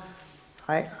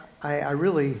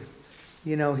really,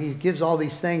 he gives all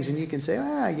these things and you can say,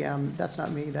 that's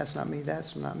not me, that's not me,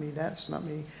 that's not me, that's not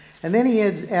me. And then he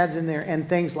adds in there, and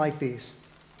things like these.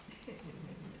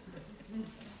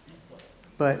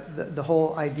 But the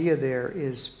whole idea there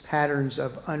is patterns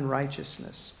of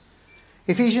unrighteousness.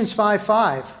 Ephesians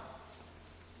 5:5.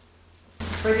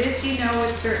 For this you know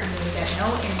with certainty, that no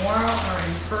immoral or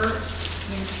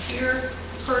impure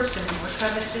person or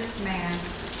covetous man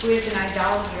who is an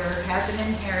idolater has an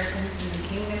inheritance in the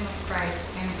kingdom of Christ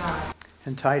and God.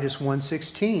 And Titus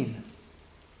 1:16.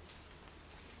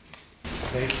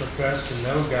 They profess to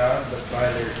know God, but by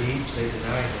their deeds they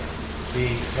deny him,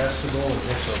 being detestable and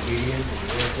disobedient and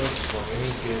worthless for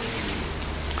any good deed.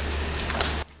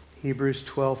 Hebrews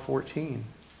 12:14.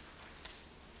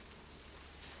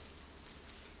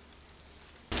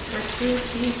 Pursue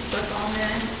peace with all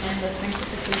men and the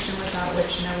sanctification without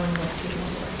which no one will see the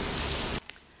Lord.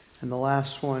 And the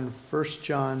last one, 1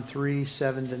 John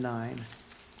 3:7 to 9.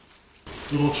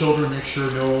 Little children, make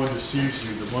sure no one deceives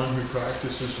you. The one who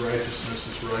practices righteousness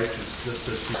is righteous, just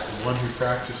as the one who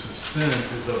practices sin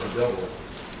is of the devil.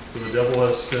 For the devil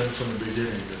has sinned from the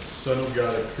beginning. The Son of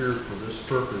God appeared for this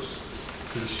purpose,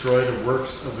 to destroy the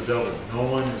works of the devil. No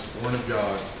one is born of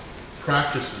God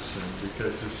practices sin,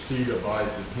 because his seed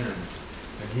abides in him,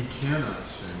 and he cannot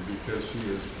sin because he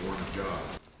is born of God.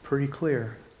 Pretty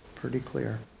clear. Pretty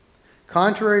clear.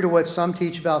 Contrary to what some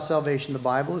teach about salvation, the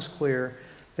Bible is clear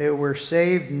that we're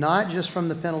saved not just from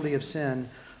the penalty of sin,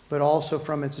 but also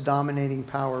from its dominating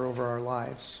power over our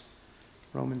lives.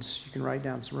 Romans, you can write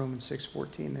down Romans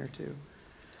 6:14 there too.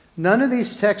 None of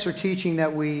these texts are teaching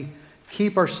that we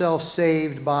keep ourselves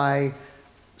saved by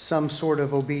some sort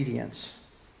of obedience,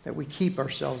 that we keep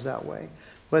ourselves that way.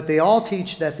 But they all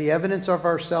teach that the evidence of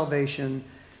our salvation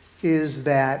is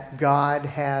that God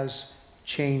has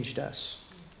changed us.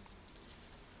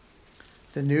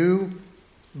 The new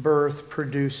birth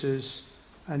produces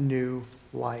a new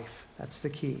life. That's the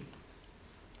key.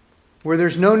 Where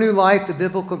there's no new life, the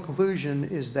biblical conclusion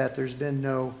is that there's been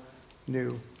no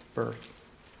new birth.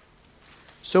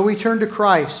 So we turn to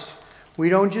Christ. We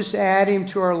don't just add him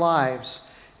to our lives.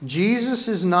 Jesus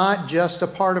is not just a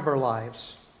part of our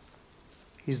lives.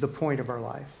 He's the point of our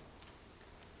life.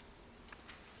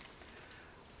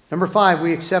 Number 5,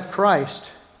 we accept Christ.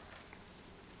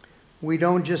 We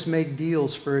don't just make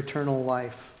deals for eternal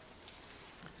life.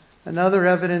 Another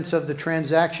evidence of the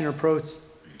transaction approach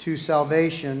to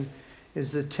salvation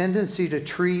is the tendency to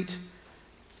treat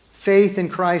faith in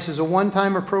Christ as a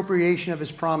one-time appropriation of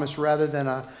his promise rather than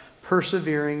a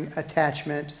persevering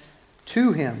attachment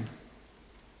to him.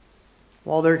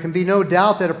 While there can be no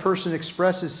doubt that a person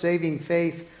expresses saving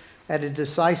faith at a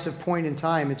decisive point in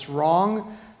time, it's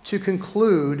wrong to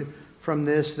conclude from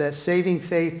this that saving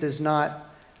faith does not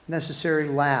necessarily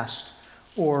last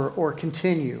or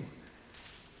continue.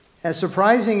 As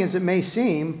surprising as it may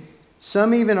seem,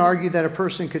 some even argue that a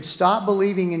person could stop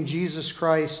believing in Jesus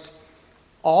Christ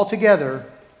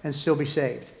altogether and still be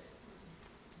saved.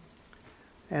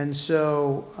 And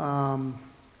so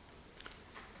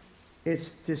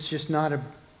it's just not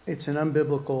it's an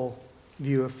unbiblical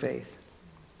view of faith.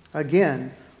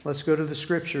 Again, let's go to the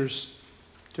scriptures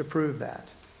to prove that.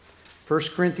 1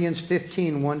 Corinthians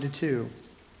 15, 1-2.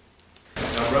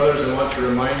 Now, brothers, I want to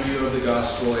remind you of the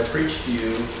gospel I preached to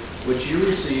you, which you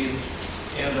received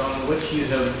and on which you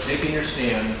have taken your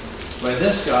stand. By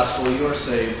this gospel you are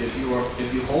saved, if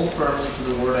you hold firmly to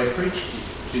the word I preached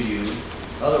to you.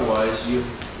 Otherwise, you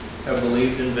have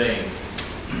believed in vain.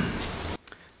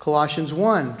 Colossians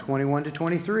 1,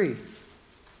 21-23.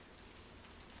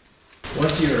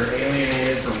 Once you were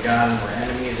alienated from God and were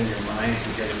enemies in your mind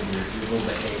because of your evil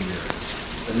behavior.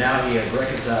 But now he has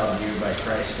reconciled you by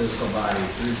Christ's physical body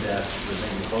through death to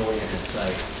present you holy in his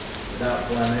sight, without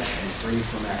blemish and free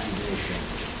from accusation.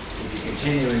 If you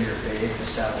continue in your faith,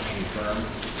 establishing firm,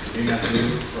 and do not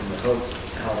move from the hope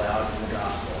held out in the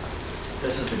gospel.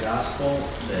 This is the gospel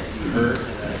that you heard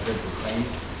and that has been proclaimed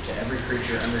to every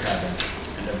creature under heaven,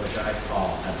 and of which I,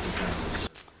 Paul, have become.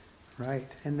 Right.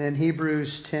 And then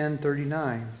Hebrews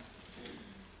 10:39.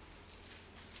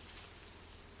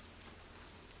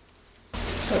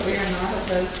 So we are not of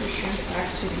those who shrink back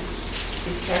to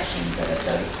destruction, but of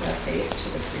those who have faith to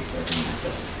the preserving of the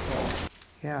soul.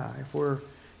 Yeah, if we're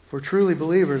truly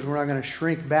believers, we're not going to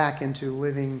shrink back into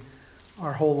living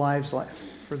our whole lives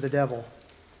for the devil.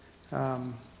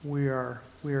 We are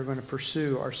going to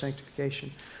pursue our sanctification.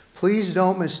 Please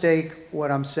don't mistake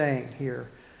what I'm saying here.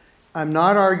 I'm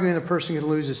not arguing the person could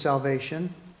lose his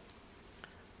salvation.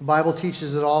 The Bible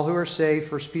teaches that all who are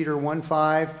saved, 1 Peter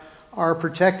 1:5, are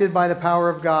protected by the power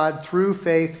of God through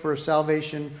faith for a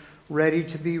salvation ready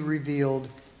to be revealed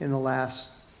in the last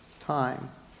time.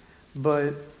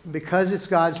 But because it's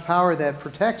God's power that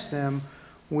protects them,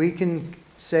 we can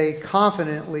say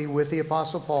confidently with the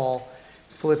Apostle Paul,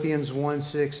 Philippians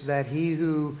 1:6, that he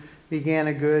who began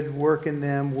a good work in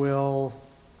them will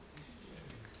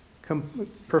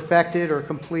perfect it or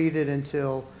complete it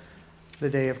until the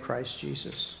day of Christ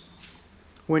Jesus.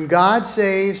 When God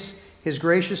saves, His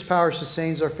gracious power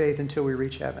sustains our faith until we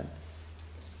reach heaven.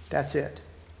 That's it.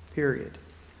 Period.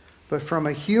 But from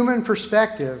a human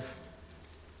perspective,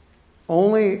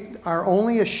 our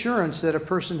only assurance that a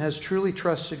person has truly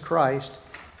trusted Christ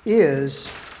is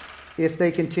if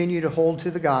they continue to hold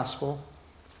to the gospel,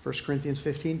 1 Corinthians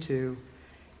 15:2,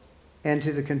 and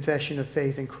to the confession of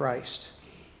faith in Christ,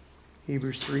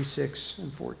 Hebrews 3:6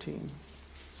 and 14.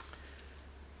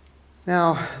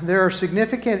 Now, there are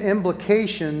significant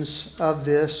implications of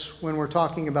this when we're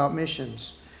talking about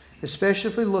missions,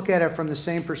 especially if we look at it from the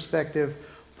same perspective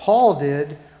Paul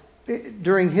did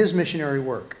during his missionary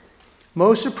work.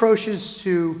 Most approaches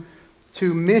to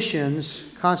missions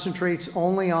concentrates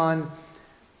only on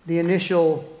the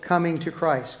initial coming to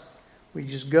Christ. We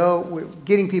just go,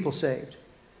 getting people saved.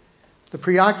 The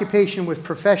preoccupation with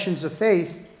professions of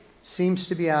faith seems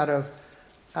to be out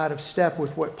of step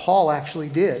with what Paul actually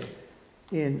did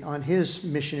on his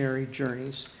missionary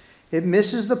journeys. It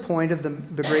misses the point of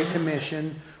the Great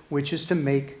Commission, which is to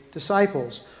make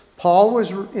disciples. Paul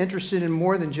was interested in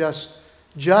more than just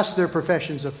their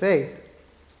professions of faith.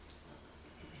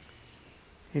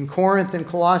 In Corinth and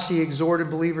Colossae, he exhorted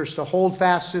believers to hold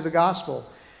fast to the gospel.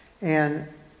 And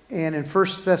in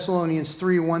 1 Thessalonians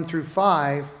 3:1 through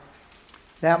 5,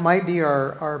 that might be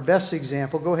our best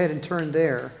example. Go ahead and turn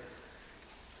there.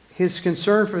 His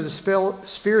concern for the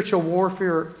spiritual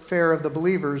warfare of the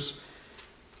believers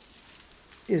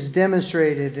is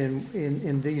demonstrated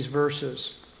in these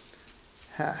verses,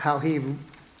 how he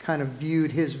kind of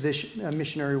viewed his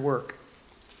missionary work.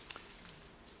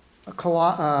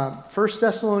 1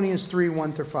 Thessalonians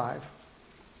 3:1 through 5.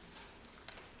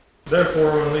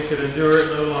 Therefore, when we could endure it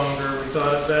no longer, we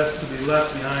thought it best to be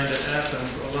left behind at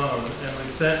Athens alone, and we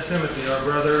sent Timothy, our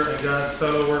brother and God's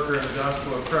fellow worker in the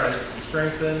gospel of Christ, to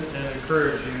strengthen and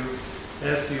encourage you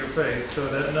as to your faith, so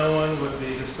that no one would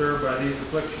be disturbed by these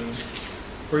afflictions.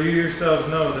 For you yourselves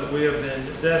know that we have been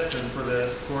destined for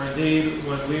this. For indeed,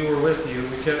 when we were with you,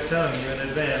 we kept telling you in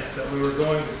advance that we were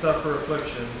going to suffer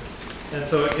affliction. And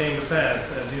so it came to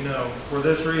pass, as you know. For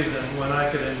this reason, when I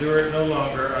could endure it no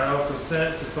longer, I also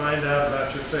sent to find out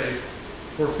about your faith,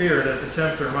 for fear that the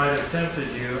tempter might have tempted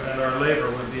you, and our labor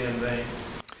would be in vain.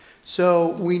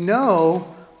 So we know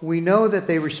that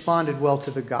they responded well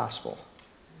to the gospel.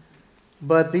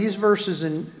 But these verses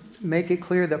make it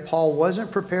clear that Paul wasn't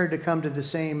prepared to come to the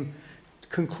same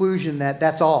conclusion that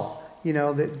that's all. You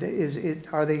know,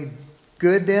 are they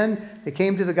good then? They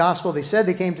came to the gospel. They said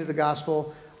they came to the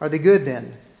gospel. Are they good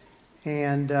then?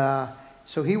 And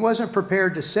so he wasn't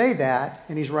prepared to say that,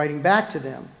 and he's writing back to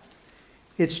them.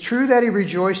 It's true that he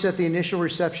rejoiced at the initial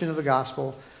reception of the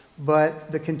gospel,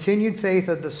 but the continued faith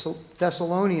of the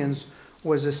Thessalonians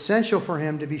was essential for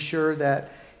him to be sure that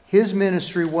his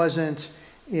ministry wasn't,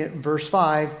 in verse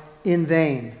 5, in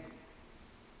vain.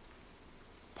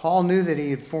 Paul knew that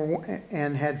he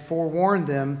had forewarned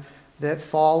them that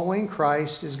following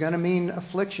Christ is going to mean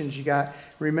afflictions. You got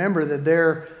remember that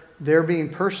they're being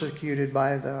persecuted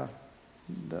by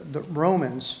the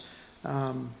Romans.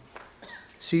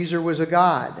 Caesar was a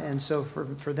god, and so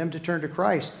for them to turn to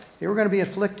Christ, they were going to be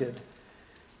afflicted.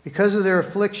 Because of their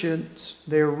afflictions,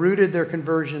 they rooted their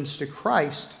conversions to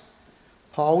Christ.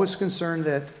 Paul was concerned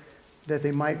that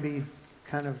they might be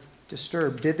kind of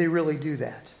disturbed. Did they really do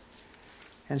that?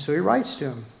 And so he writes to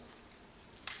them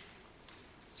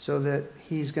so that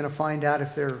he's going to find out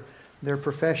if their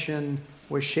profession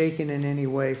was shaken in any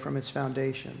way from its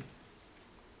foundation.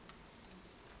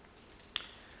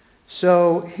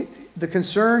 So the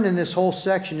concern in this whole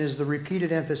section is the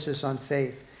repeated emphasis on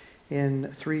faith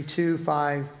in 3:2,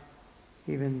 5,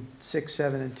 even 6,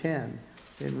 7, and 10.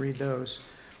 Didn't read those.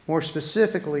 More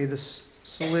specifically, the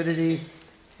solidity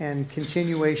and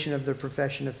continuation of the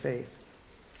profession of faith.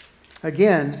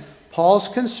 Again, Paul's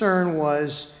concern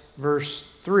was, verse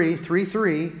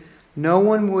 3, no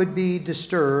one would be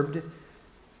disturbed.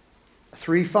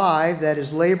 3:5, that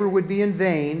his labor would be in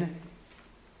vain.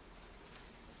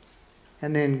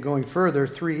 And then going further,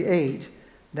 3:8,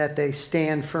 that they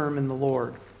stand firm in the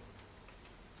Lord.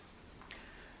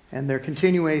 And their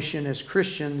continuation as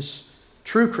Christians,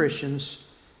 true Christians,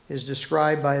 is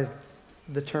described by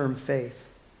the term faith.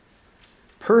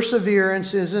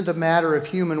 Perseverance isn't a matter of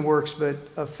human works, but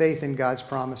of faith in God's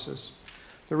promises.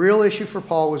 The real issue for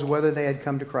Paul was whether they had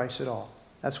come to Christ at all.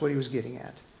 That's what he was getting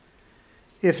at.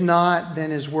 If not, then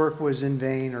his work was in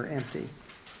vain or empty.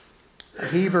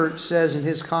 Hebert says in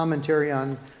his commentary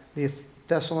on the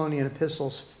Thessalonian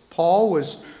epistles, Paul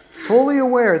was fully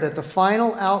aware that the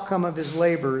final outcome of his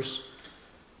labors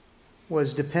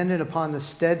was dependent upon the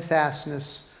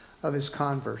steadfastness of his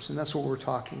converts. And that's what we're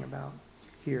talking about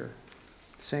here.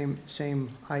 Same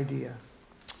idea.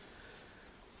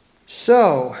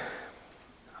 So,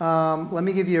 let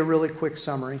me give you a really quick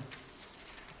summary.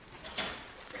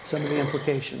 Some of the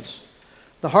implications.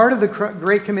 The heart of the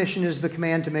Great Commission is the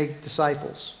command to make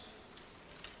disciples.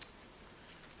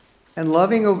 And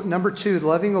number 2,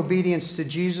 loving obedience to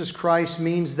Jesus Christ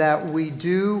means that we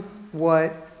do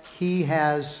what he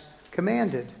has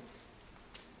commanded.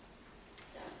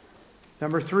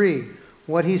 Number 3,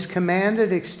 what he's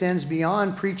commanded extends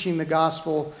beyond preaching the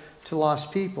gospel to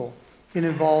lost people. It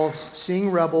involves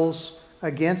seeing rebels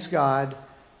against God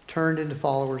turned into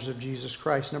followers of Jesus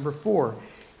Christ. Number 4,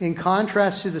 in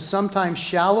contrast to the sometimes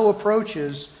shallow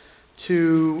approaches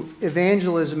to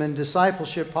evangelism and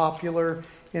discipleship popular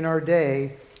in our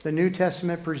day, the New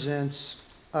Testament presents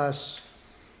us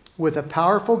with a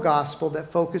powerful gospel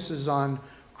that focuses on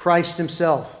Christ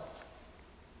himself,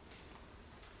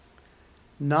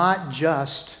 not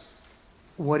just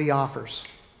what he offers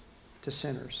to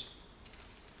sinners.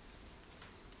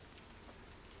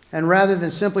 And rather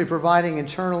than simply providing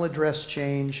internal address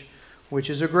change, which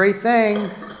is a great thing,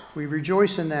 we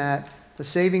rejoice in that, the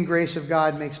saving grace of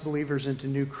God makes believers into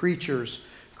new creatures,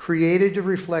 created to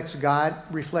reflect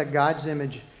God's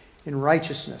image in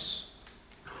righteousness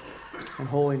and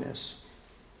holiness.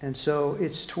 And so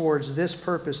it's towards this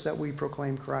purpose that we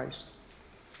proclaim Christ.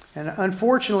 And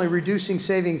unfortunately, reducing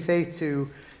saving faith to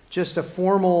just a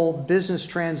formal business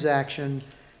transaction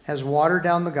has watered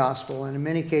down the gospel, and in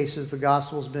many cases the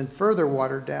gospel has been further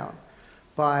watered down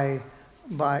by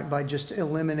just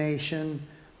elimination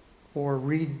or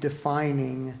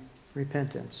redefining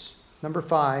repentance. Number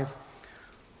 5,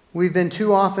 we've been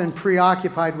too often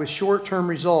preoccupied with short-term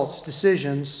results,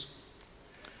 decisions,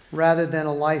 rather than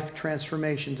a life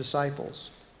transformation,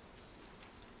 disciples.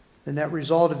 The net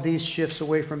result of these shifts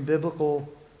away from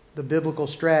the biblical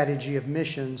strategy of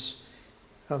missions,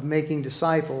 of making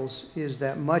disciples, is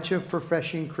that much of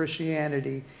professing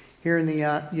Christianity here in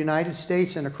the United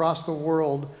States and across the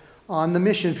world on the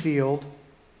mission field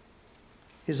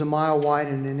is a mile wide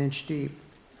and an inch deep.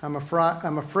 I'm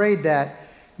afraid that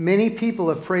many people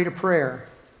have prayed a prayer,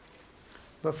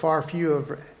 but far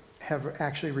few have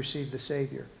actually received the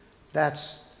Savior.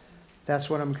 That's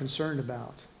what I'm concerned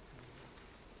about.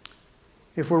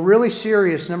 If we're really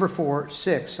serious, number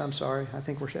 6, I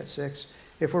think we're at 6.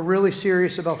 If we're really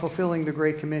serious about fulfilling the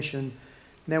Great Commission,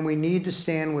 then we need to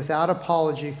stand without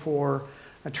apology for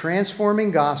a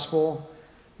transforming gospel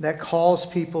that calls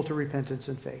people to repentance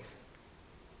and faith.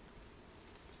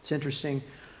 It's interesting.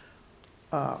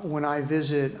 When I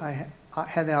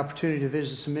had the opportunity to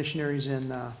visit some missionaries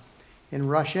in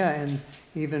Russia, and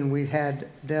even we had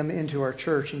them into our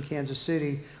church in Kansas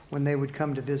City when they would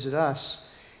come to visit us.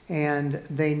 And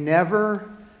they never,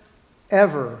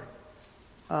 ever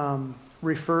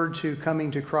referred to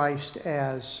coming to Christ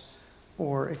as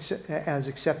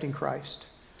accepting Christ.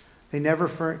 They never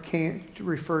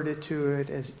referred to it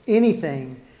as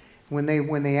anything. When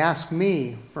they asked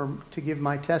me to give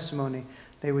my testimony,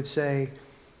 they would say,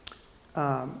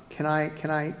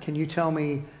 "Can you tell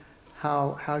me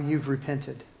how you've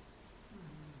repented?"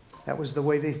 That was the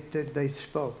way they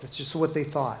spoke. That's just what they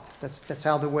thought. That's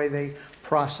how the way they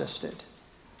processed it.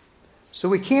 So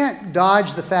we can't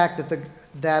dodge the fact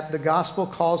that the gospel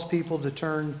calls people to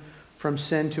turn from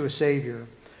sin to a Savior,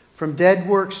 from dead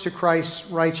works to Christ's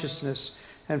righteousness,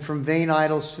 and from vain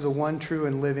idols to the one true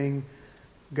and living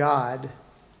God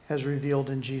as revealed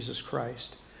in Jesus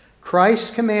Christ.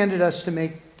 Christ commanded us to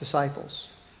make disciples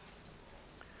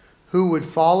who would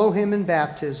follow him in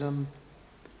baptism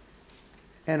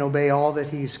and obey all that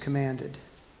he's commanded.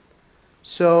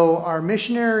 So our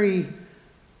missionary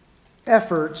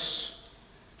efforts,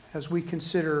 as we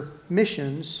consider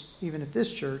missions, even at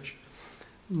this church,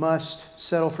 must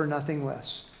settle for nothing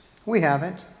less. We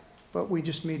haven't. but we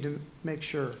just need to make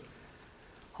sure.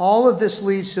 All of this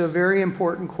leads to a very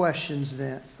important question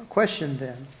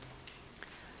then,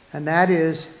 and that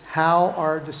is, how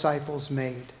are disciples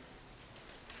made?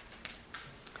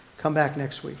 Come back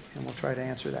next week and we'll try to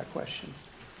answer that question.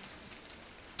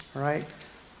 All right?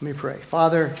 Let me pray.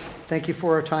 Father, thank you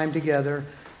for our time together.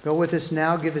 Go with us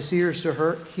now. Give us ears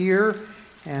to hear,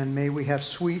 and may we have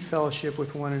sweet fellowship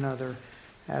with one another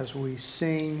as we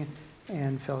sing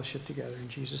and fellowship together. In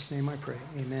Jesus' name I pray.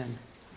 Amen.